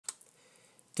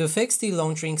To fix the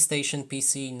Laundering Station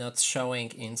PC not showing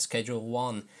in Schedule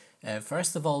 1,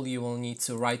 first of all, you will need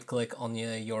to right click on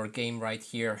your game right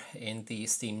here in the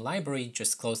Steam library.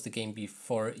 Just close the game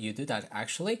before you do that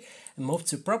actually. Move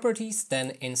to Properties,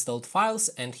 then Installed Files,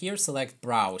 and here select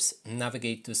Browse.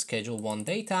 Navigate to Schedule 1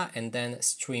 Data and then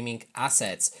Streaming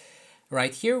Assets.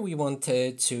 Right here we want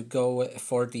to go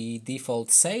for the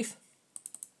default save,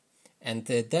 and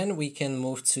then we can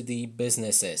move to the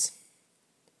businesses.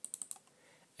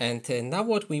 And now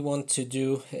what we want to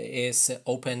do is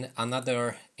open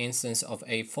another instance of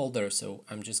a folder. So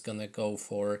I'm just gonna go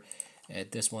for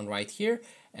this one right here,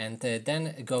 and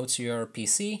then go to your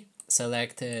PC,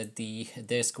 select the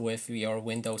disk with your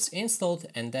Windows installed,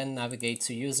 and then navigate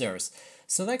to users.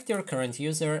 Select your current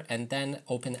user and then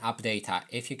open App Data.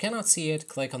 If you cannot see it,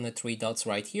 click on the three dots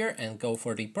right here and go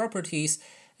for the properties.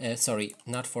 Sorry,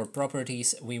 not for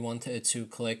properties, we want to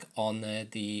click on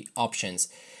the options.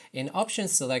 In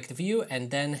options, select view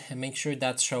and then make sure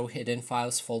that show hidden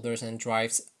files, folders and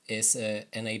drives is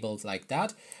enabled like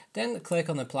that. Then click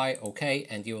on apply OK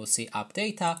and you will see app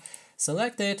data.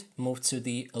 Select it, move to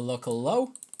the local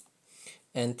low,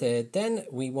 and then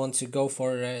we want to go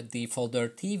for the folder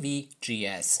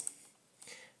tvgs.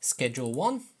 Schedule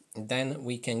 1, then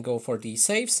we can go for the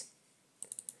saves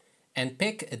and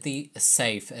pick the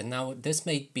save. And now this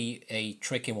may be a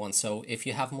tricky one, so if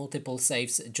you have multiple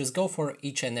saves, just go for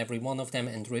each and every one of them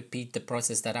and repeat the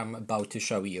process that I'm about to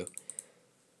show you.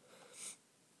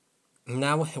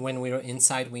 Now when we're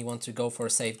inside, we want to go for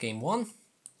save game 1,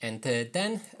 and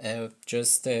then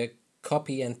just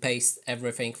copy and paste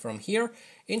everything from here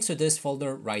into this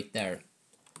folder right there.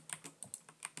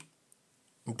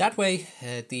 That way,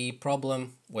 the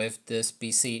problem with this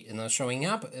PC not showing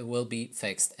up will be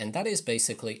fixed, and that is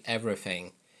basically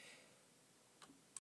everything.